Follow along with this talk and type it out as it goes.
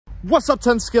What's up,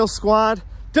 10 Scale Squad?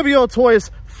 WLToys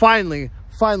finally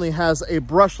has a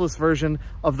brushless version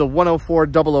of the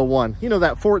 104-001. You know,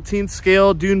 that 14th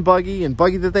scale dune buggy and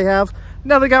buggy that they have?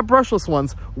 Now they got brushless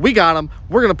ones. We got them.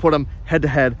 We're going to put them head to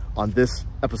head on this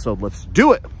episode. Let's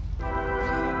do it.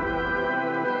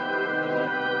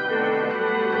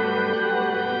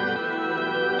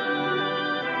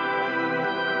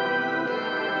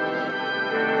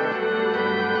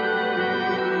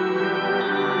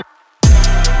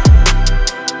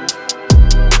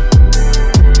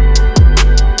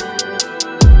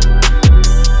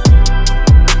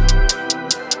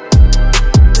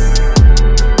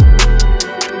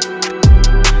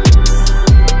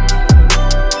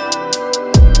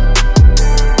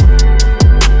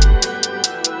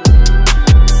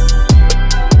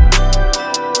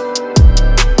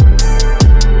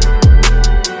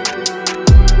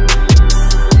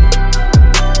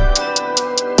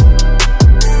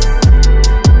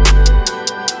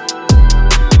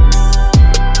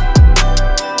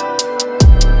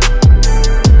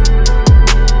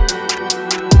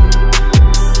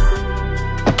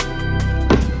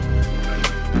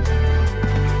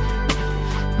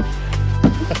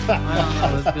 I don't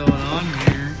know what's going on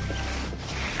here.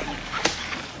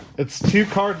 It's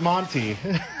 2-card Monty.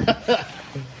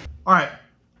 All right,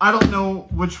 I don't know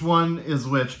which one is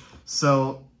which,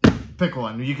 so pick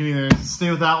one. You can either stay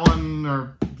with that one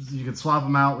or you can swap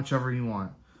them out, whichever you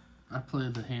want. I play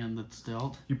the hand that's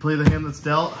dealt. You play the hand that's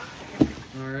dealt?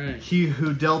 All right. He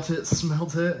who dealt it,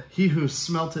 smelt it. He who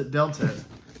smelt it, dealt it.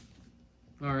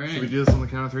 All right. Should we do this on the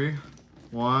count of 3?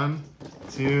 1,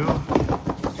 2,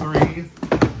 3.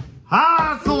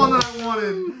 Ah, that's the one that I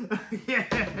wanted. Yeah.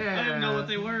 I didn't know what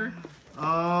they were.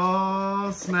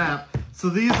 Oh, snap. So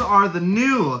these are the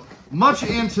new, much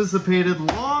anticipated,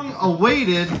 long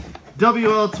awaited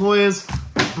WLToys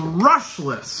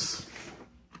brushless.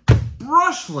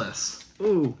 Brushless.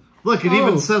 Ooh. Look, it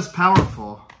even says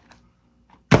powerful.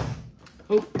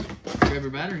 Oh, grab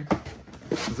your battery.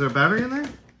 Is there a battery in there?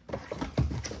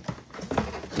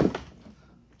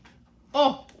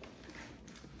 Oh.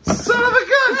 Son of a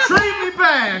gun, trade me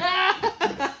back!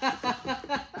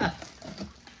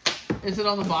 Is it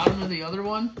on the bottom of the other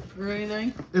one or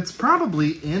anything? It's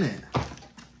probably in it.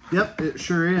 Yep, it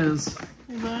sure is.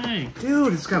 Dang.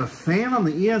 Dude, it's got a fan on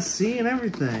the ESC and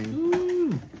everything.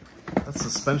 Ooh. That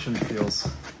suspension feels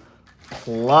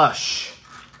plush.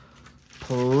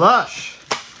 Plush.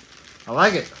 I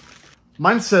like it.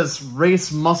 Mine says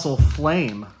Race Muscle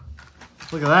Flame.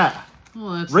 Look at that.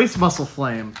 Well, that's Race Muscle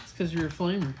Flame. It's because you're a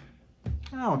flamer.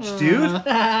 Ouch, dude.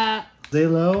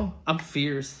 Zalo. I'm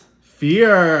fierce.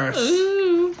 Fierce.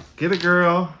 Ooh. Get it,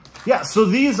 girl. Yeah, so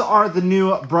these are the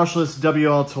new brushless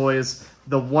WLToys.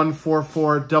 The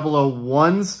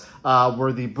 144-001s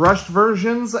were the brushed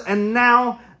versions, and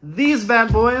now these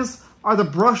bad boys are the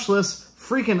brushless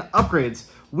freaking upgrades.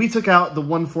 We took out the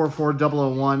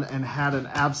 144-001 and had an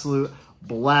absolute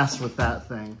blast with that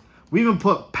thing. We even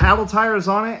put paddle tires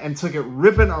on it and took it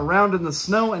ripping around in the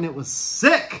snow, and it was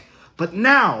sick. But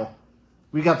now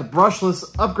we got the brushless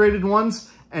upgraded ones,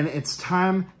 and it's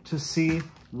time to see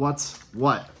what's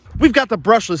what. We've got the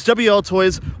brushless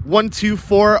WLToys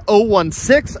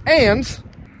 124016 and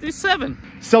There's 7.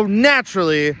 so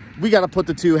naturally we got to put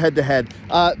the two head to head.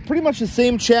 Pretty much the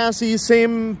same chassis,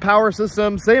 same power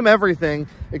system, same everything,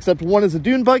 except one is a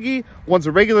dune buggy, one's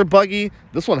a regular buggy.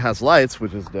 This one has lights,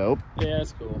 which is dope. Yeah,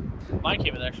 that's cool. Mine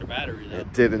came with extra battery though.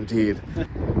 It did indeed.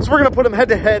 So we're gonna put them head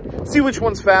to head, see which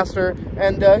one's faster,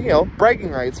 and you know,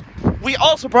 bragging rights. We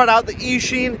also brought out the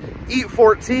Eachine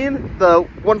E14, the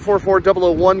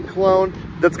 144-001 clone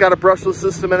that's got a brushless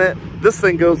system in it. This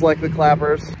thing goes like the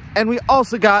clappers. And we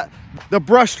also got the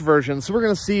brushed version. So we're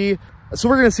gonna see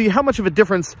how much of a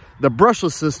difference the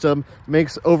brushless system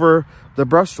makes over the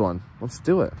brushed one. Let's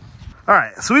do it. All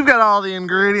right, so we've got all the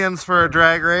ingredients for a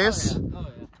drag race. Oh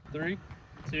yeah. 3,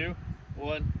 2,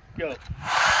 1, go.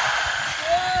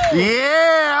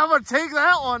 Yeah, I'm gonna take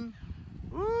that one.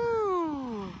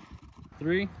 Woo.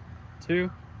 3,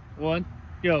 2, 1,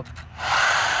 go.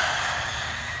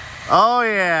 Oh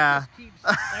yeah.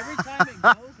 Every time it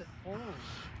goes, it pulls.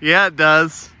 Yeah, it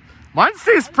does. Mine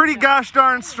stays pretty gosh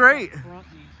darn straight. Front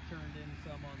needs turned in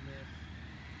some on this.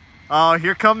 Oh,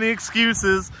 here come the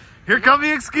excuses. Here come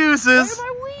the excuses. Look at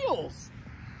my wheels.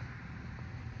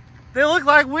 They look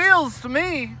like wheels to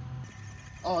me.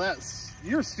 Oh,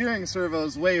 your steering servo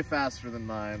is way faster than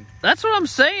mine. That's what I'm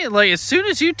saying. Like, as soon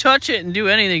as you touch it and do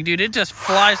anything, dude, it just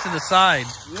flies to the side.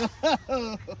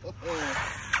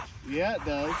 Yeah, it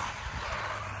does.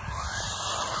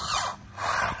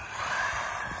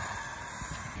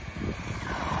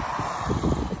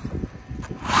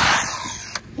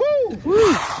 Woo!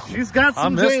 He's got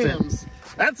some I missed jams.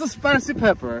 That's a spicy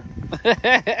pepper.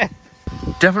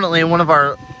 Definitely one of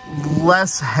our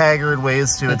less haggard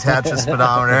ways to attach a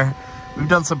speedometer. We've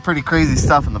done some pretty crazy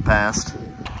stuff in the past.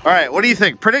 All right, what do you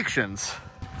think? Predictions?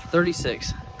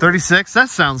 36. 36? That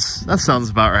sounds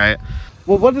about right.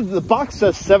 Well, what did the box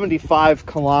says 75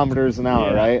 kilometers an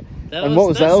hour, right? And what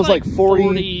was that? That was like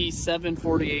 47,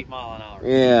 48 mile an hour.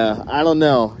 Yeah, I don't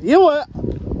know. You know what?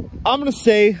 I'm gonna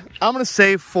say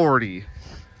 40.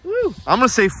 Woo. I'm gonna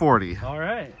say 40. All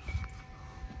right.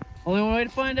 Only one way to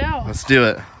find out. Let's do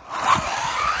it.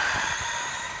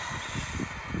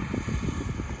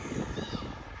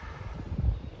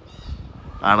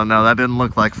 I don't know. That didn't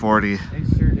look like 40. They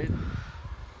sure did.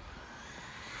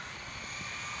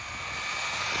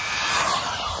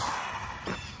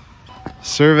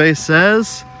 Survey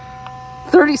says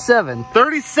 37.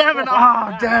 37.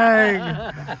 Oh,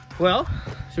 dang. Well,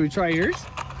 should we try yours?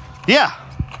 Yeah.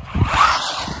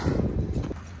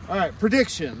 All right,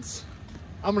 predictions.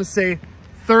 I'm going to say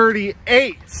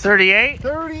 38. 38?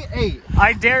 38.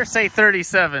 I dare say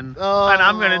 37, Oh, and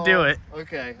I'm going to do it.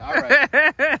 Okay, all right.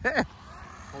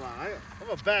 Hold on, I'm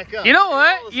going to back up. You know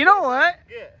what? You know what?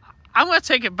 Yeah. I'm going to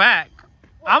take it back.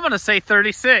 What? I'm going to say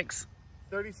 36.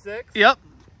 36? Yep.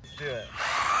 Let's do it.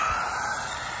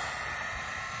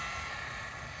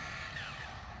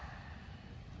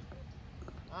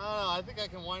 I don't know. I think I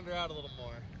can wind her out a little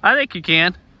more. I think you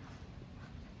can.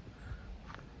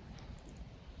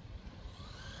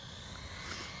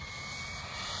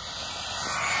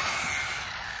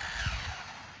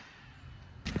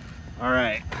 All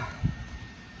right.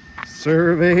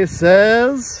 Survey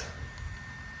says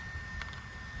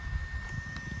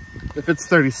if it's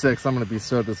 36, I'm going to be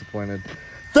so disappointed.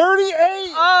 38!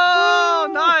 Oh,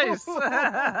 Woo! nice!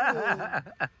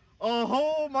 A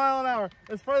whole mile an hour.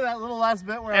 It's probably that little last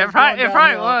bit where It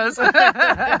probably was.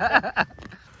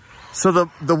 So the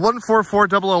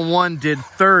 144001 did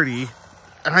 30,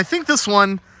 and I think this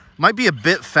one might be a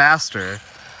bit faster.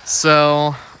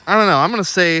 So I don't know. I'm going to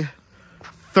say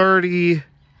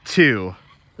 32.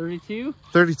 32?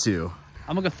 32.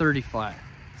 I'm going to go 30 flat.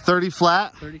 30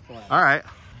 flat? 30 flat. All right.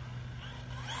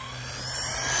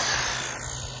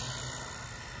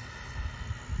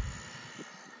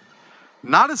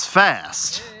 Not as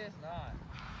fast. It is not.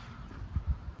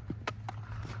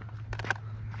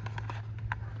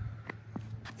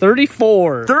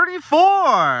 34.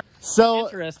 34. So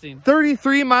interesting.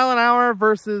 33 mile an hour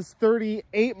versus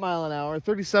 38 mile an hour,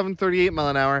 37, 38 mile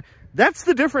an hour. That's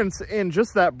the difference in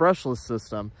just that brushless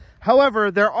system. However,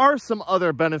 there are some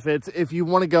other benefits if you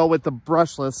want to go with the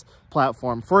brushless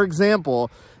platform. For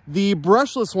example, the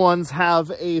brushless ones have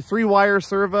a 3-wire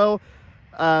servo.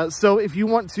 So if you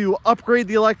want to upgrade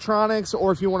the electronics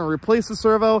or if you want to replace the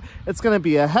servo, it's going to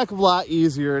be a heck of a lot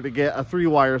easier to get a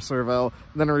 3-wire servo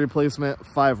than a replacement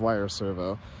 5-wire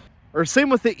servo. Or same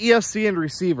with the ESC and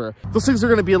receiver. Those things are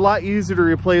going to be a lot easier to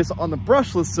replace on the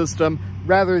brushless system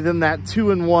rather than that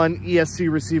 2-in-1 ESC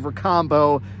receiver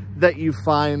combo that you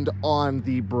find on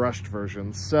the brushed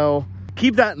version. So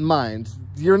keep that in mind.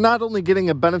 You're not only getting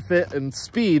a benefit in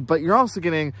speed, but you're also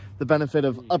getting the benefit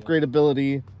of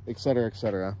upgradability, etc.,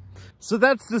 etc. So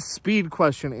that's the speed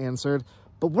question answered.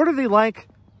 But what are they like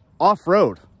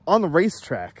off-road, on the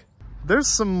racetrack? There's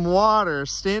some water,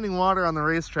 standing water on the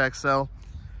racetrack, so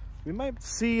we might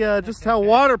see just how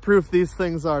waterproof these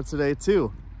things are today,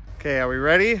 too. Okay, are we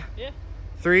ready? Yeah.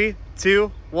 3,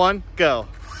 2, 1, go.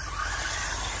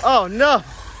 Oh, no.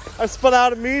 I spun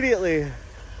out immediately.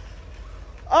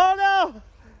 Oh, no.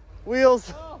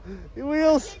 Wheels. Oh.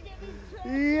 Wheels.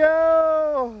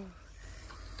 Yo.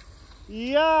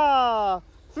 Yeah.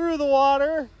 Through the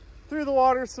water. Through the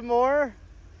water some more.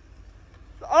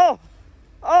 Oh.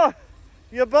 Oh.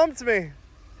 You bumped me.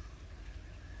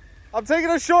 I'm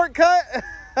taking a shortcut.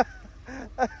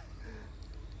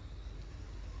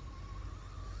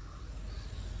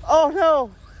 Oh, no.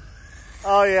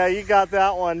 Oh, yeah, you got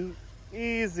that one.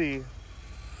 Easy.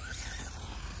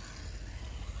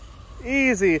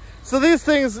 Easy. So these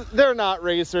things, they're not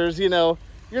racers, you know.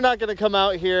 You're not going to come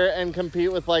out here and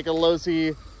compete with like a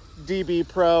Losi DB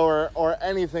Pro or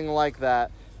anything like that.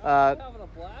 I'm having a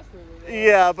blast over there.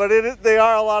 Yeah, but they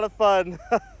are a lot of fun.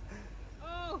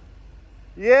 Oh.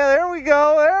 Yeah, there we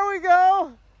go. There we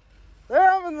go.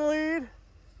 They're having the lead.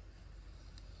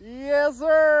 Yes,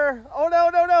 sir. Oh, no,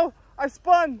 no, no. I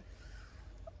spun.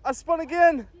 I spun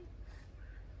again.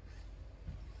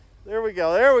 There we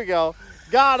go. There we go.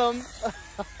 Got him.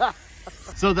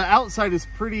 So the outside is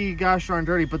pretty gosh darn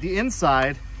dirty, but the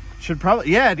inside should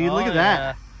probably, yeah, dude, look at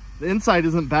that. The inside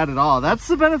isn't bad at all. That's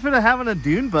the benefit of having a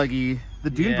dune buggy, the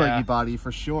dune buggy body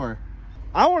for sure.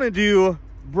 I want to do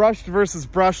brushed versus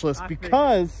brushless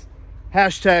because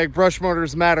hashtag brush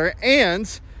motors matter.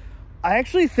 And I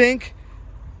actually think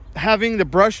having the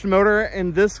brushed motor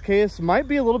in this case might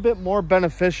be a little bit more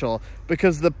beneficial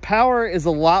because the power is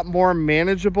a lot more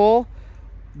manageable.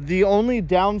 The only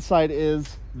downside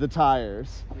is the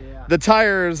tires. Yeah. The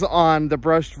tires on the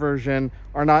brushed version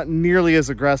are not nearly as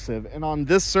aggressive. And on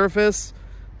this surface,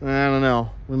 I don't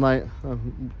know. We might,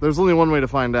 there's only one way to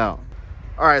find out.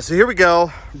 All right, so here we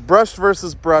go. Brushed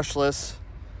versus brushless.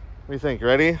 What do you think?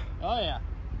 Ready? Oh, yeah.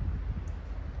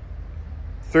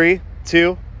 3,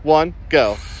 2, 1,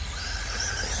 go.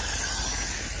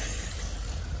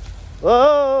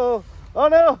 Oh, oh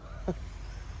no.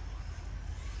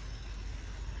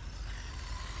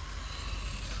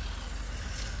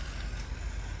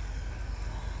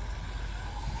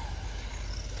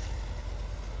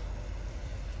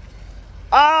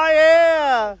 Ah,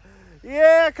 yeah.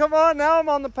 Yeah, come on. Now I'm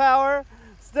on the power.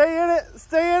 Stay in it.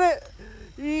 Stay in it.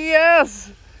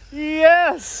 Yes.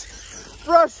 Yes.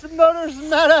 Brushed motors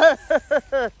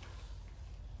matter.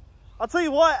 I'll tell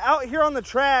you what, out here on the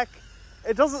track,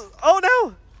 it doesn't, oh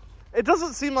no. It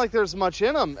doesn't seem like there's much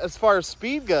in them as far as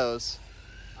speed goes.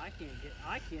 I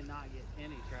cannot get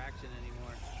any traction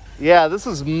anymore. Yeah, this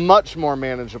is much more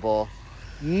manageable.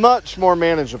 Much more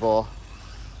manageable.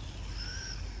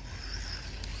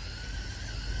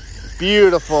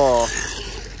 Beautiful.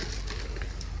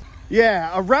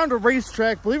 Yeah, around a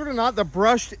racetrack, believe it or not, the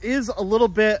brushed is a little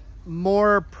bit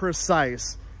more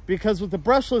precise because with the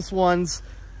brushless ones,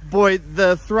 boy,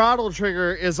 the throttle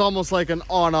trigger is almost like an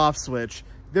on-off switch.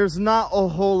 There's not a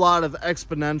whole lot of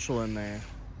exponential in there.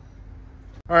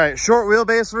 All right, short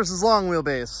wheelbase versus long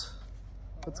wheelbase.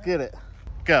 Let's get it.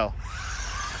 Go.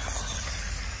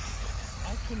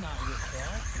 I cannot get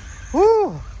traction.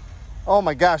 Whew. Oh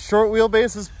my gosh, short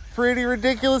wheelbase is pretty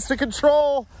ridiculous to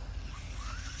control.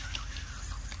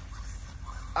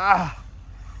 Ah,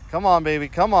 come on, baby,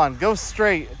 come on. Go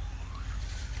straight.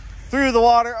 Through the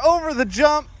water, over the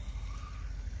jump.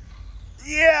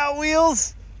 Yeah,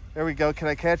 wheels. There we go. Can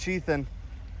I catch Ethan?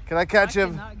 Can I catch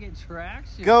him? I cannot get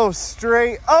traction. Go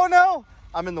straight. Oh no,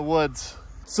 I'm in the woods.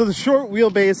 So the short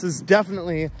wheelbase is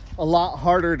definitely a lot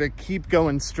harder to keep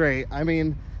going straight. I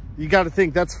mean, you got to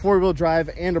think that's four-wheel drive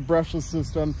and a brushless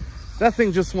system. That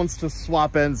thing just wants to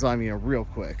swap ends on you real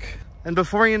quick. And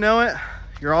before you know it,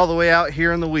 you're all the way out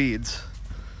here in the weeds.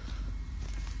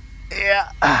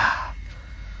 Yeah.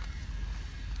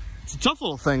 It's a tough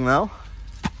little thing though.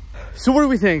 So what do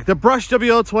we think? The brushed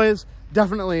WLToys,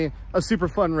 definitely a super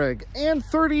fun rig. And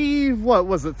 33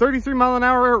 mile an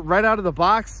hour right out of the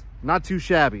box, not too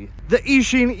shabby. The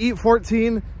Eachine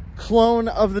E14 clone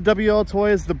of the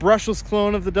WLToys, the brushless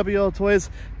clone of the WLToys,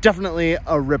 definitely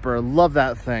a ripper. Love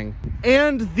that thing.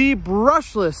 And the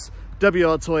brushless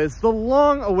WLToys, the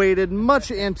long awaited,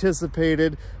 much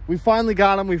anticipated. We finally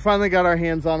got them. We finally got our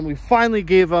hands on them. We finally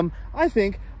gave them, I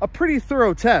think, a pretty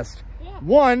thorough test. Yeah.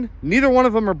 One, neither one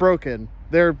of them are broken.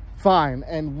 They're fine.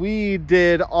 And we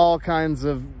did all kinds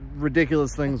of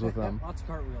ridiculous things with them. Lots of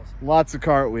cartwheels. Lots of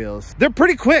cartwheels. They're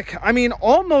pretty quick. I mean,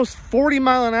 almost 40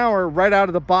 mile an hour right out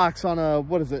of the box on a,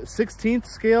 what is it, 16th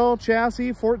scale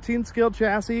chassis, 14th scale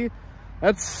chassis.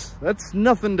 That's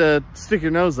nothing to stick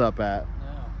your nose up at.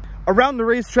 Around the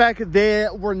racetrack, they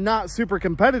were not super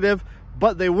competitive,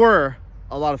 but they were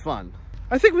a lot of fun.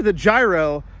 I think with the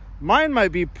gyro, mine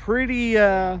might be pretty,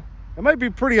 it might be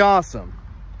pretty awesome.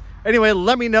 Anyway,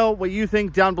 let me know what you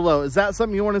think down below. Is that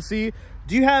something you want to see?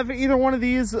 Do you have either one of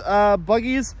these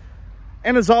buggies?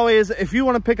 And as always, if you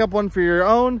want to pick up one for your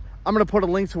own, I'm going to put a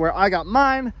link to where I got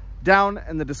mine down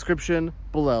in the description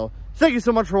below. Thank you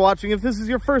so much for watching. If this is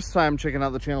your first time checking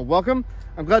out the channel, welcome.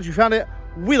 I'm glad you found it.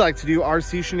 We like to do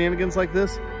RC shenanigans like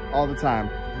this all the time.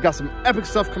 We've got some epic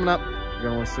stuff coming up. You're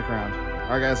going to want to stick around. All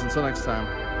right, guys, until next time.